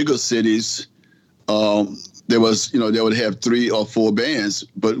the bigger cities, they would have 3 or 4 bands,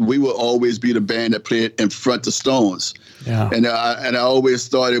 but we would always be the band that played in front of Stones. Yeah. And I always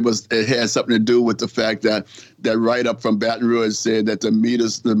thought it had something to do with the fact that right up from Baton Rouge said that the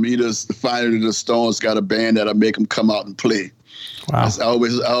Meters, finally the Stones got a band that'll make them come out and play. Wow. I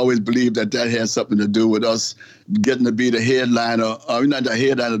always believed that had something to do with us getting to be the headliner, not the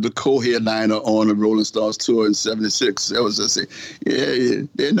headliner, the co-headliner on the Rolling Stones tour in 76. That was just, yeah,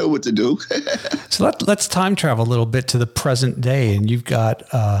 they know what to do. So let's time travel a little bit to the present day. And you've got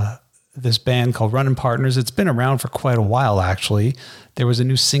this band called Running Partners. It's been around for quite a while, actually. There was a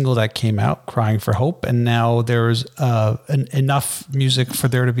new single that came out, Crying for Hope, and now there's enough music for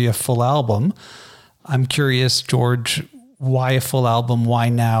there to be a full album. I'm curious, George, why a full album? Why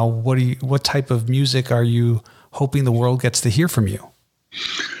now? What type of music are you hoping the world gets to hear from you?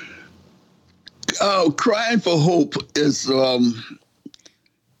 Oh, Crying for Hope is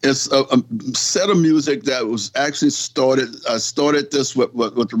it's a set of music that was actually started. I started this with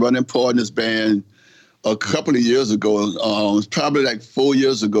the Running Partners band a couple of years ago. It was probably like 4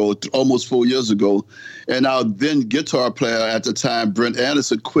 years ago, almost 4 years ago. And our then guitar player at the time, Brent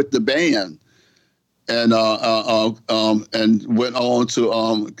Anderson, quit the band. And went on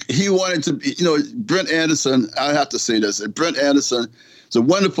to he wanted to be, Brent Anderson. I have to say this: Brent Anderson is a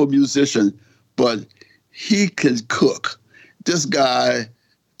wonderful musician, but he can cook. This guy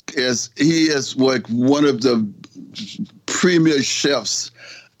is like one of the premier chefs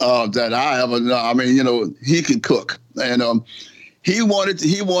that I ever know. I mean, he can cook, and he wanted a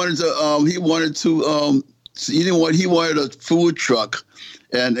food truck,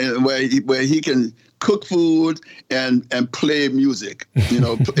 and where he can cook food and play music,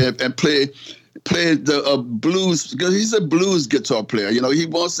 and play the blues, because he's a blues guitar player. He's from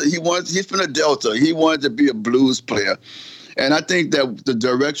the Delta. He wanted to be a blues player. And I think that the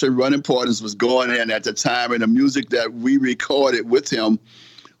direction Running Partners was going in at the time, and the music that we recorded with him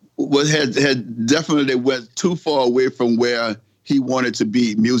had definitely went too far away from where he wanted to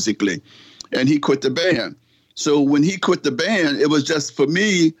be musically. And he quit the band. So when he quit the band, it was just, for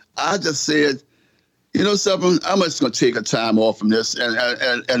me, I just said, something, I'm just going to take a time off from this and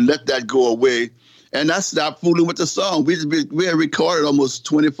let that go away. And I stopped fooling with the song. We had recorded almost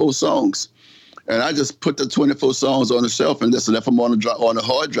 24 songs. And I just put the 24 songs on the shelf and just left them on the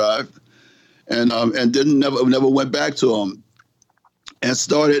hard drive, and never went back to them. And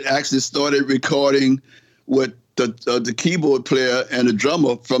started recording with the keyboard player and the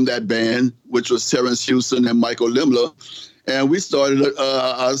drummer from that band, which was Terrence Houston and Michael Limler. And I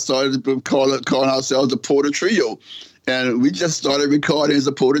started calling ourselves the Porter Trio. And we just started recording as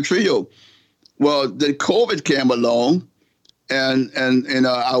a Porter Trio. Well, then COVID came along, and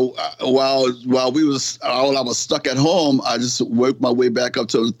while I was stuck at home, I just worked my way back up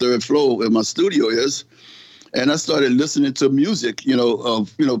to the 3rd floor where my studio is. And I started listening to music, of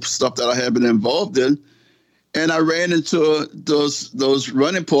stuff that I had been involved in. And I ran into those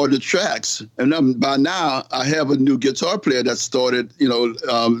Running Partner tracks. And by now, I have a new guitar player that started,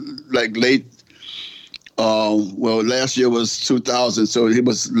 like late, last year was 2000, so he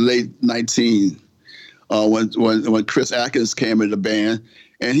was late 19. when Chris Atkins came into the band.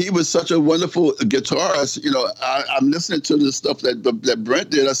 And he was such a wonderful guitarist. You know, I'm listening to the stuff that Brent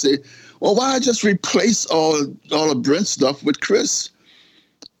did. I say, well, why just replace all of Brent's stuff with Chris?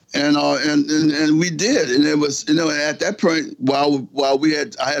 And we did. And it was, you know, at that point, while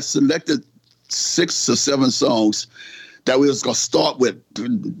I had selected 6 or 7 songs that we was gonna start with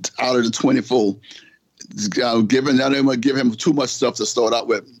out of the 24. Given that I didn't want to give him too much stuff to start out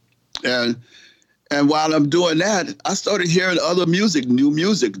with, and while I'm doing that, I started hearing other music, new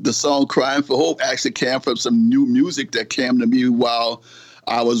music. The song "Crying for Hope" actually came from some new music that came to me while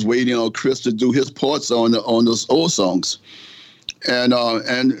I was waiting on Chris to do his parts on those old songs. And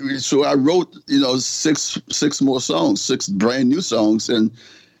so I wrote, you know, six more songs, 6 brand new songs, and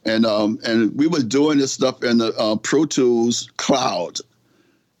we were doing this stuff in the Pro Tools cloud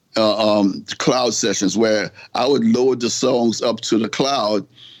sessions, where I would load the songs up to the cloud.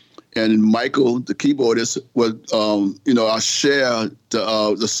 And Michael, the keyboardist, would, you know, I share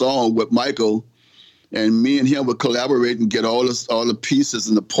the song with Michael, and me and him would collaborate and get all the pieces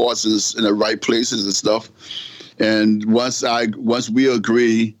and the parts in the right places and stuff. And once we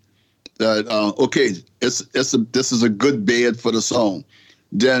agree that okay, this is a good bed for the song,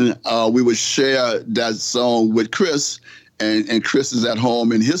 then we would share that song with Chris. And Chris is at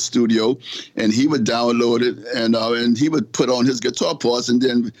home in his studio, and he would download it, and he would put on his guitar parts,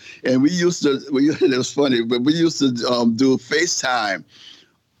 and we used to. It was funny, but we used to do FaceTime.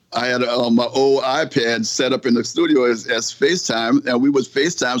 I had my old iPad set up in the studio as FaceTime, and we would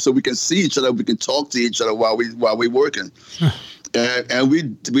FaceTime so we can see each other, we can talk to each other while we working, and we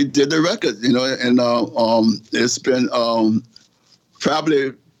did the record, you know, and it's been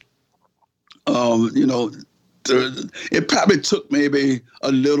probably you know. It probably took maybe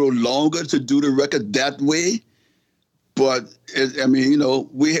a little longer to do the record that way, but I mean, you know,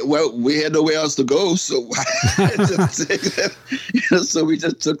 we had nowhere else to go, so so we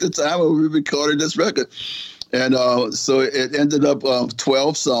just took the time and we recorded this record, and so it ended up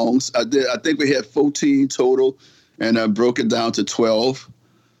 12 songs. I think we had 14 total, and I broke it down to 12,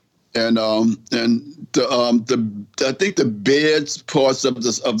 and I think the beds parts of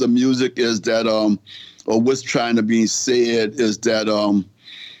the music is that or what's trying to be said is that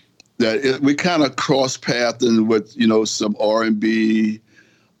we kind of cross pathing with, you know, some R&B,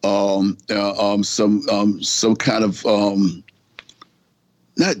 some kind of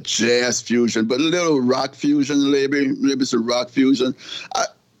not jazz fusion, but a little rock fusion, maybe some rock fusion.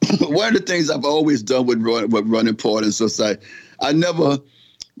 One of the things I've always done with running part is just I never,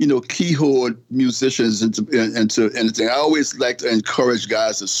 you know, keyboard musicians into anything. I always like to encourage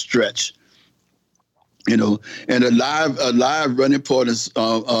guys to stretch. You know, and a live running part is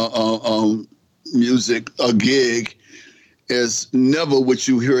music, a gig, is never what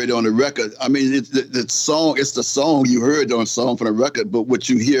you hear it on the record. I mean, it's the song you heard on a song from the record, but what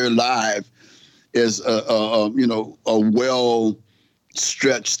you hear live is you know, a well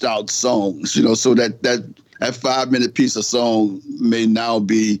stretched out songs. You know, so that 5-minute piece of song may now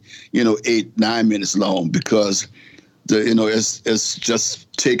be, you know, 8-9 minutes long, because you know, it's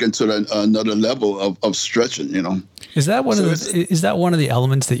just taken to another level of stretching. You know, is that one of the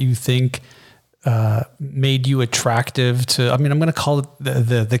elements that you think made you attractive to? I mean, I'm going to call it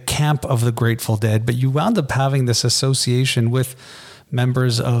the camp of the Grateful Dead, but you wound up having this association with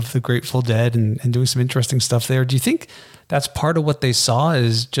members of the Grateful Dead and doing some interesting stuff there. Do you think that's part of what they saw,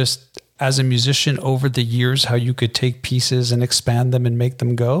 is just as a musician over the years how you could take pieces and expand them and make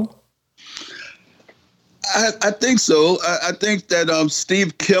them go? I think so. I think that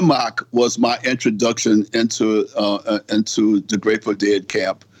Steve Kimmock was my introduction into the Grateful Dead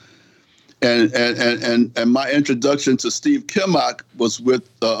camp, and my introduction to Steve Kimmock was with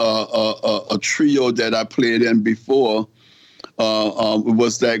a trio that I played in before. It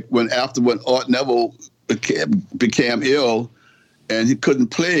was that when Art Neville became ill and he couldn't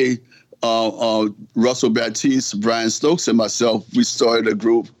play, Russell Baptiste, Brian Stokes, and myself, we started a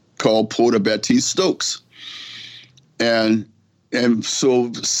group called Porter Baptiste Stokes. And so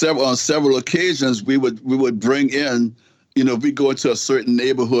on several occasions we would bring in, you know, if we go into a certain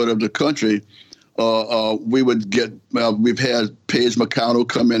neighborhood of the country, we would get we've had Paige McConnell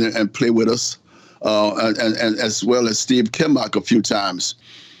come in and play with us, and as well as Steve Kimmock a few times.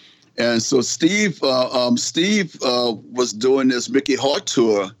 And so Steve was doing this Mickey Hart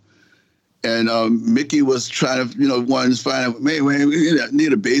tour. And Mickey was trying to, you know, wanted to find out, man, we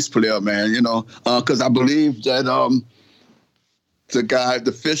need a bass player, man, you know, because I believe that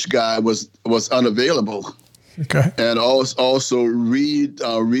the Fish guy was unavailable. Okay. And also Reed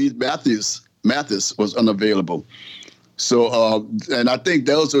Mathis was unavailable. So, and I think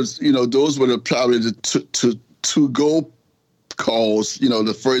those were probably the two go calls,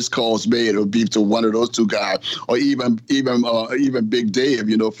 the first calls made would be to one of those two guys, or even Big Dave,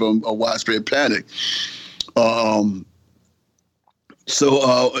 from Widespread Panic.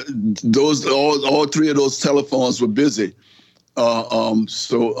 So those all three of those telephones were busy.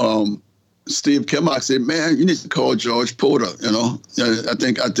 Steve Kimock said, "Man, you need to call George Porter. I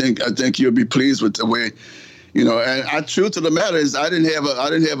think you'll be pleased with the way, And truth of the matter is, I didn't have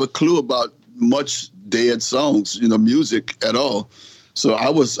a clue about much Dead songs, music at all. So I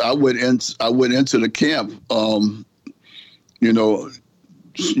went into the camp, a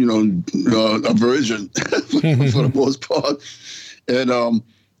virgin for the most part, and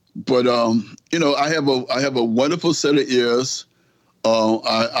I have a wonderful set of ears.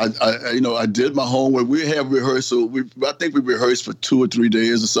 I did my homework. We have rehearsal. I think we rehearsed for 2 or 3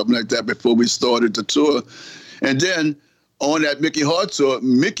 days or something like that before we started the tour, and then on that Mickey Hart tour,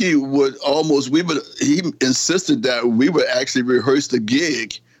 Mickey he insisted that we would actually rehearse the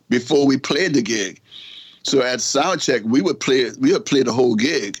gig before we played the gig. So at sound check, we would play the whole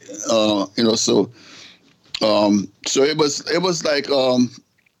gig. So it was like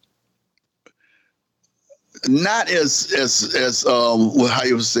not as how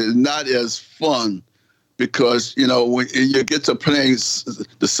you would say, not as fun, because when you get to playing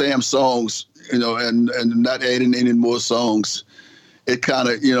the same songs, and not adding any more songs, it kind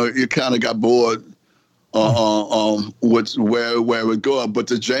of you kind of got bored with where we're going. But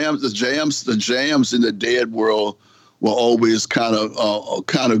the jams in the Dead world were always kind of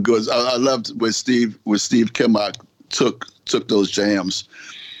good. I loved where Steve Kimock took those jams.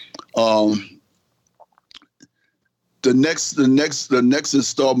 The next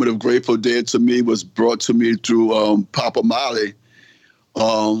installment of Grateful Dead to me was brought to me through Papa Marley,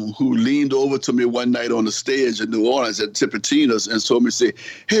 who leaned over to me one night on the stage in New Orleans at Tipitina's and told me, say,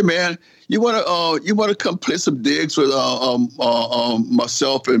 "Hey man, you wanna come play some digs with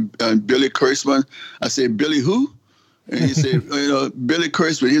myself and Billy Kurtzman?" I said, "Billy who?" And he said, "Billy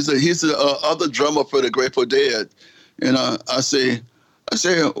Kurtzman. He's the other drummer for the Grateful Dead." And I say,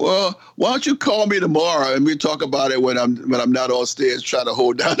 "Well, why don't you call me tomorrow and we talk about it when I'm not on stage trying to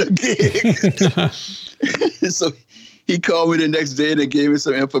hold down a gig." So he called me the next day and gave me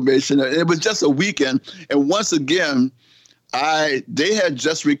some information. And it was just a weekend. And once again, they had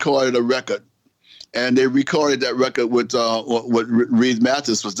just recorded a record, and they recorded that record with Reed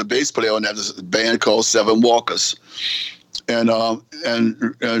Mathis was the bass player on that band called Seven Walkers. And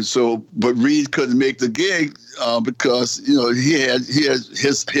so, but Reed couldn't make the gig because he had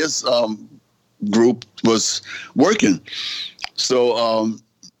his group was working. So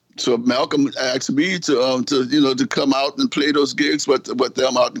Malcolm asked me to come out and play those gigs with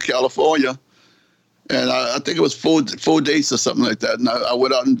them out in California, and I think it was four dates or something like that. And I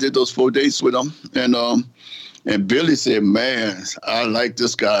went out and did those 4 dates with them, and Billy said, "Man, I like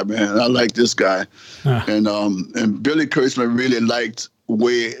this guy, man. I like this guy," and Billy Kurtzman really liked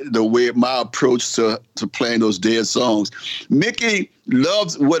the way my approach to playing those Dead songs. Mickey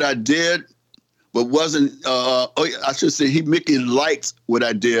loved what I did, but wasn't, I should say Mickey liked what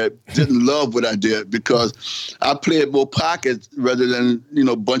I did, didn't love what I did, because I played more pockets rather than,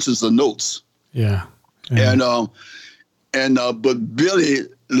 bunches of notes. Yeah. But Billy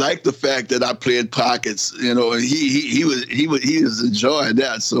liked the fact that I played pockets, he was enjoying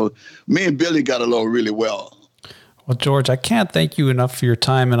that. So me and Billy got along really well. Well, George, I can't thank you enough for your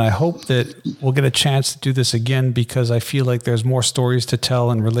time, and I hope that we'll get a chance to do this again, because I feel like there's more stories to tell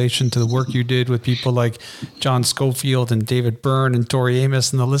in relation to the work you did with people like John Scofield and David Byrne and Tori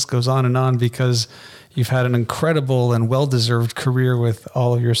Amos, and the list goes on, because you've had an incredible and well-deserved career with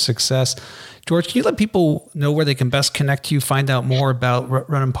all of your success. George, can you let people know where they can best connect to you, find out more about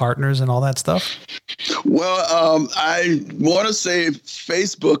Running Partners and all that stuff? Well, I want to say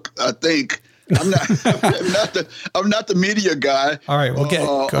Facebook, I think. I'm not the media guy. All right, we'll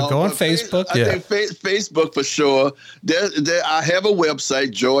go on Facebook. I think Facebook for sure. There, I have a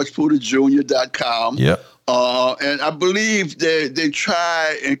website, georgeporterjr.com. Yep. And I believe they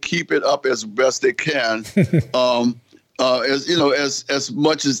try and keep it up as best they can. As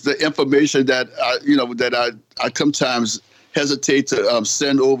much as the information that I sometimes hesitate to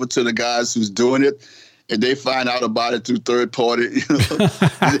send over to the guys who's doing it, and they find out about it through third party.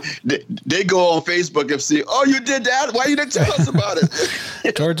 They go on Facebook and see, "Oh, you did that? Why you didn't tell us about it?"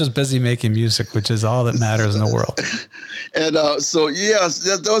 George is busy making music, which is all that matters in the world. And so yes,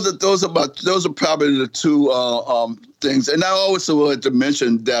 those are probably the two things. And I also wanted to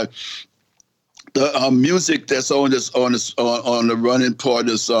mention that the music that's on the Running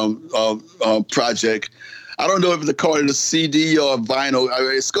Partners project, I don't know if they call it a CD or a vinyl.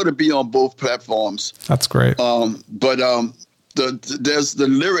 It's going to be on both platforms. That's great. There's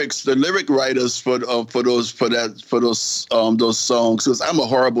the lyric writers for those songs. Because I'm a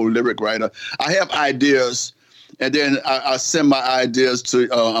horrible lyric writer. I have ideas, and then I send my ideas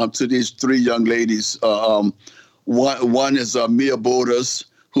to these three young ladies. One is Mia Boulders,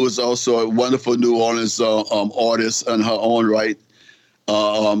 who is also a wonderful New Orleans artist in her own right.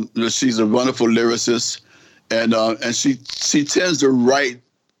 She's a wonderful lyricist, and she tends to write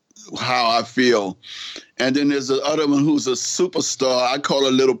how I feel. And then there's the other one who's a superstar. I call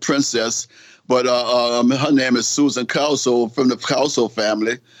her Little Princess, but her name is Susan Calso from the Calso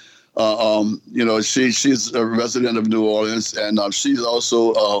family. She's a resident of New Orleans, and she's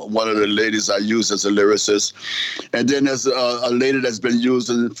also one of the ladies I use as a lyricist. And then there's a lady that's been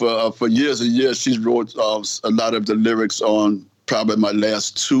using for years and years. She wrote a lot of the lyrics on probably my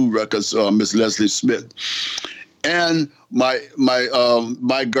last two records, Miss Leslie Smith. And my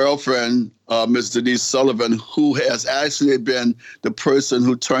girlfriend, Miss Denise Sullivan, who has actually been the person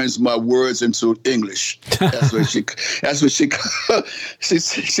who turns my words into English. That's what she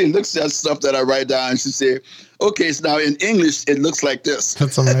looks at stuff that I write down and she said, okay, so now in English, it looks like this.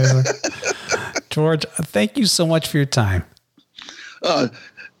 That's amazing. George, thank you so much for your time.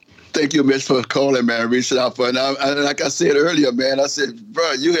 Thank you, Mitch, for calling, man, reaching out for it. And like I said earlier, man, I said,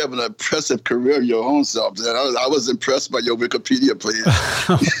 bro, you have an impressive career your own self. Man. I was impressed by your Wikipedia page.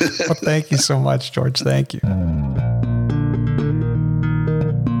 Well, thank you so much, George. Thank you.